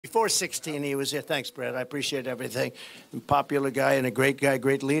Before 16, he was here. Thanks, Brad. I appreciate everything. Popular guy and a great guy,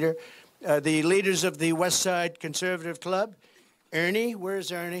 great leader. The leaders of the West Side Conservative Club. Ernie,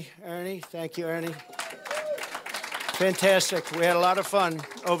 where's Ernie? Ernie, thank you, Ernie. Fantastic. We had a lot of fun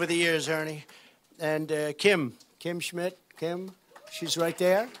over the years, Ernie. And Kim Schmidt. Kim, she's right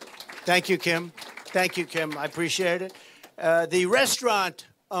there. Thank you, Kim. Thank you, Kim. I appreciate it. The restaurant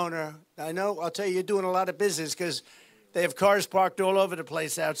owner. I know, I'll tell you, you're doing a lot of business because they have cars parked all over the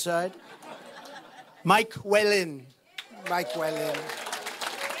place outside. Mike Whalen. Mike Whalen.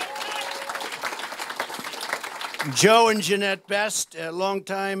 Joe and Jeanette Best,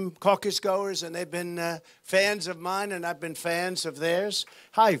 longtime caucus goers, and they've been fans of mine, and I've been fans of theirs.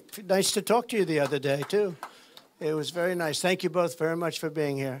 Hi, nice to talk to you the other day, too. It was very nice. Thank you both very much for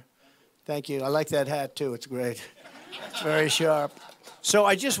being here. Thank you. I like that hat, too. It's great. It's very sharp. So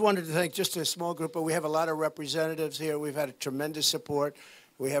I just wanted to thank just a small group, but we have a lot of representatives here. We've had a tremendous support.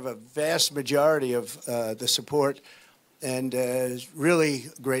 We have a vast majority of the support and really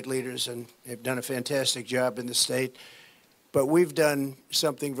great leaders, and they've done a fantastic job in the state. But we've done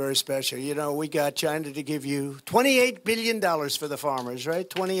something very special. You know, we got China to give you $28 billion for the farmers, right?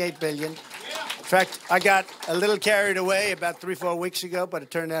 $28 billion. In fact, I got a little carried away about 3-4 weeks ago, but it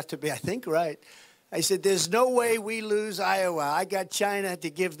turned out to be, I think, right. I said, there's no way we lose Iowa. I got China to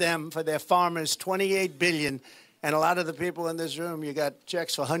give them, for their farmers, $28 billion. And a lot of the people in this room, you got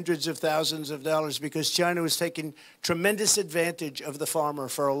checks for hundreds of thousands of dollars because China was taking tremendous advantage of the farmer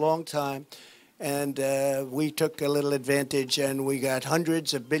for a long time. And we took a little advantage, and we got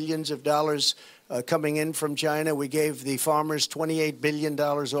hundreds of billions of dollars coming in from China. We gave the farmers $28 billion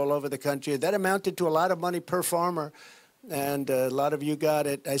all over the country. That amounted to a lot of money per farmer. And a lot of you got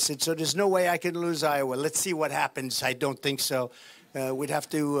it. I said, so there's no way I can lose Iowa. Let's see what happens. I don't think so. We'd have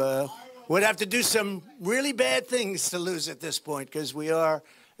to do some really bad things to lose at this point because we are.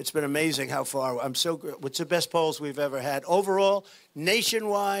 It's been amazing how far. I'm so good. What's the best polls we've ever had overall,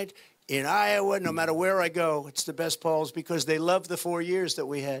 nationwide, in Iowa? No matter where I go, it's the best polls because they love the 4 years that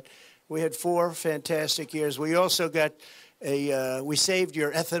we had. We had 4 fantastic years. We also got we saved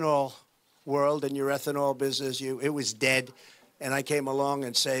your ethanol world and your ethanol business. It was dead, and I came along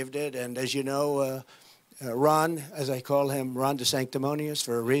and saved it. And as you know, Ron, as I call him, Ron DeSanctimonious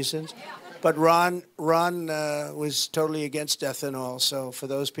for reasons, but Ron was totally against ethanol. So for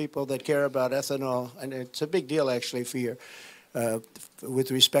those people that care about ethanol, and it's a big deal actually for your, with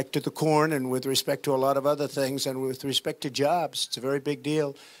respect to the corn and with respect to a lot of other things and with respect to jobs, it's a very big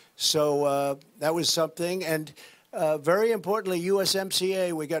deal. So that was something. And very importantly,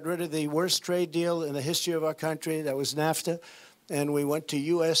 USMCA, we got rid of the worst trade deal in the history of our country. That was NAFTA. And we went to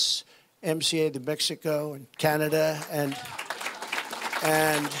USMCA to Mexico and Canada. And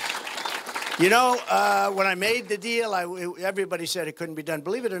you know, when I made the deal, everybody said it couldn't be done.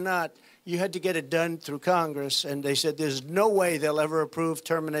 Believe it or not, you had to get it done through Congress. And they said there's no way they'll ever approve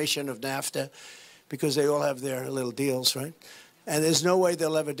termination of NAFTA because they all have their little deals, right? And there's no way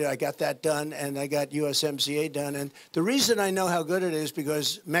they'll ever do it. I got that done, and I got USMCA done. And the reason I know how good it is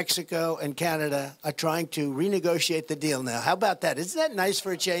because Mexico and Canada are trying to renegotiate the deal now. How about that? Isn't that nice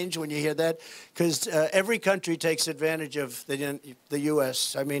for a change when you hear that? Because every country takes advantage of the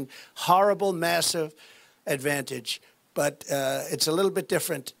U.S. I mean, horrible, massive advantage. But it's a little bit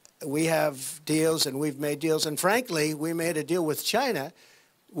different. We have deals, and we've made deals. And frankly, we made a deal with China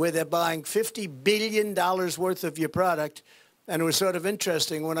where they're buying $50 billion worth of your product. And it was sort of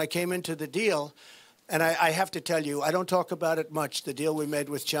interesting when I came into the deal, and I have to tell you, I don't talk about it much. The deal we made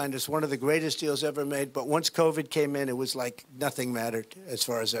with China is one of the greatest deals ever made. But once COVID came in, it was like nothing mattered as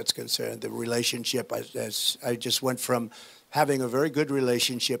far as that's concerned. The relationship, I just went from having a very good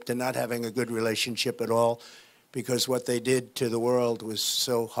relationship to not having a good relationship at all because what they did to the world was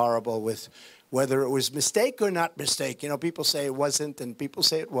so horrible with whether it was mistake or not mistake. You know, people say it wasn't, and people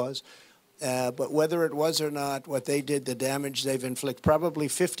say it was. But whether it was or not, what they did, the damage they've inflicted, probably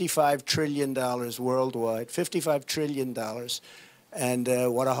 $55 trillion worldwide, $55 trillion. And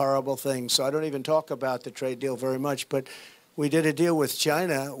what a horrible thing. So I don't even talk about the trade deal very much. But we did a deal with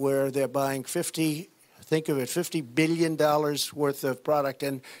China where they're buying think of it, $50 billion worth of product.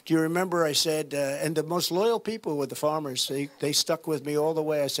 And do you remember I said, and the most loyal people were the farmers. They stuck with me all the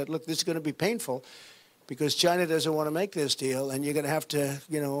way. I said, look, this is going to be painful because China doesn't want to make this deal. And you're going to have to,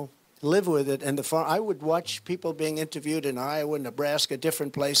 you know, live with it. And I would watch people being interviewed in Iowa, Nebraska,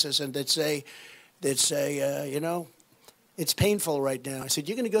 different places, and they'd say, you know, it's painful right now. I said,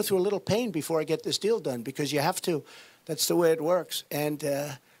 you're going to go through a little pain before I get this deal done because you have to. That's the way it works. And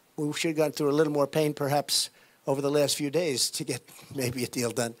we should have gone through a little more pain perhaps over the last few days to get maybe a deal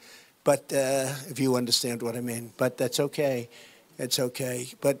done. But if you understand what I mean. But that's okay. It's okay.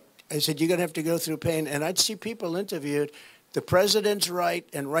 But I said, you're going to have to go through pain. And I'd see people interviewed. The president's right,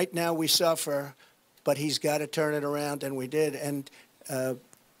 and right now we suffer, but he's got to turn it around, and we did. And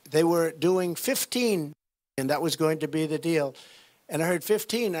they were doing 15, and that was going to be the deal. And I heard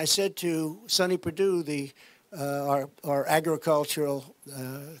 15. I said to Sonny Perdue, our agricultural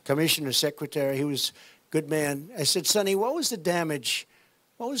commissioner secretary, he was a good man. I said, Sonny, what was the damage?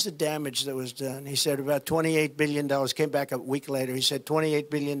 What was the damage that was done? He said about $28 billion. Came back a week later. He said $28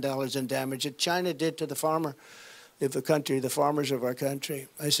 billion in damage that China did to the farmer of the country, the farmers of our country.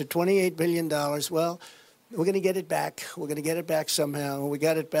 I said, $28 billion. Well, we're going to get it back. We're going to get it back somehow. We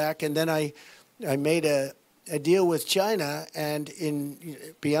got it back. And then I made a deal with China, and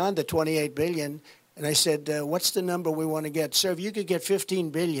beyond the $28 billion, and I said, what's the number we want to get? Sir, if you could get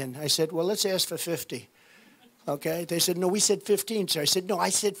 $15 billion. I said, well, let's ask for 50. Okay? They said, no, we said 15, sir. I said, no, I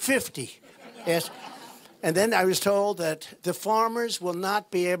said 50. Yes. And then I was told that the farmers will not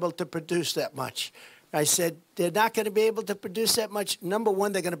be able to produce that much. I said, they're not going to be able to produce that much. Number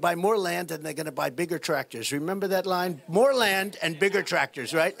one, they're going to buy more land and they're going to buy bigger tractors. Remember that line? More land and bigger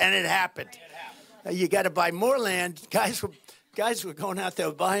tractors, right? And it happened. You got to buy more land. Guys were going out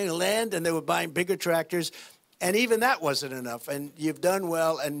there buying land, and they were buying bigger tractors. And even that wasn't enough. And you've done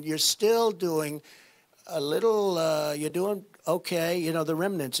well, and you're still doing a little, you're doing okay. You know, the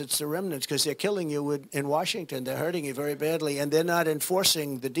remnants, it's the remnants, because they're killing you in Washington. They're hurting you very badly, and they're not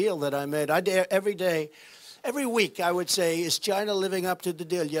enforcing the deal that I made. Every day, every week, I would say, is China living up to the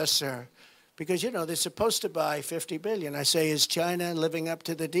deal? Yes, sir. Because, you know, they're supposed to buy $50 billion. I say, is China living up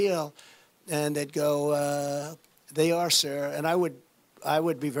to the deal? And they'd go, they are, sir. And I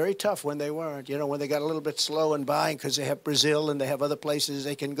would be very tough when they weren't, you know, when they got a little bit slow in buying, because they have Brazil and they have other places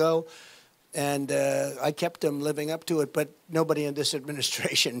they can go. And I kept them living up to it, but nobody in this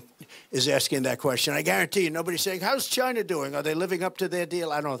administration is asking that question. I guarantee you, nobody's saying, how's China doing? Are they living up to their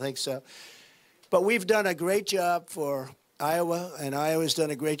deal? I don't think so. But we've done a great job for Iowa, and Iowa's done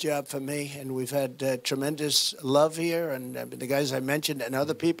a great job for me, and we've had tremendous love here, and the guys I mentioned and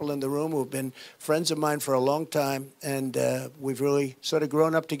other people in the room who have been friends of mine for a long time, and we've really sort of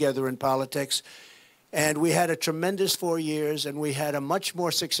grown up together in politics. And we had a tremendous 4 years, and we had a much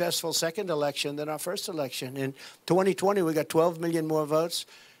more successful second election than our first election. In 2020, we got 12 million more votes.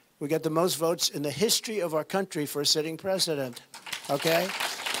 We got the most votes in the history of our country for a sitting president, okay?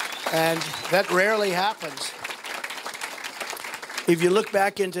 And that rarely happens. If you look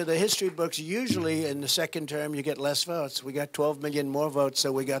back into the history books, usually in the second term, you get less votes. We got 12 million more votes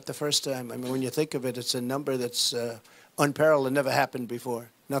than we got the first time. I mean, when you think of it, it's a number that's unparalleled and never happened before.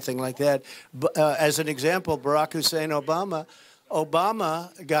 Nothing like that. As an example, Barack Hussein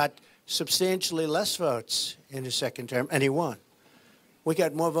Obama got substantially less votes in his second term, and he won. We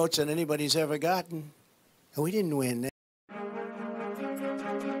got more votes than anybody's ever gotten, and we didn't win.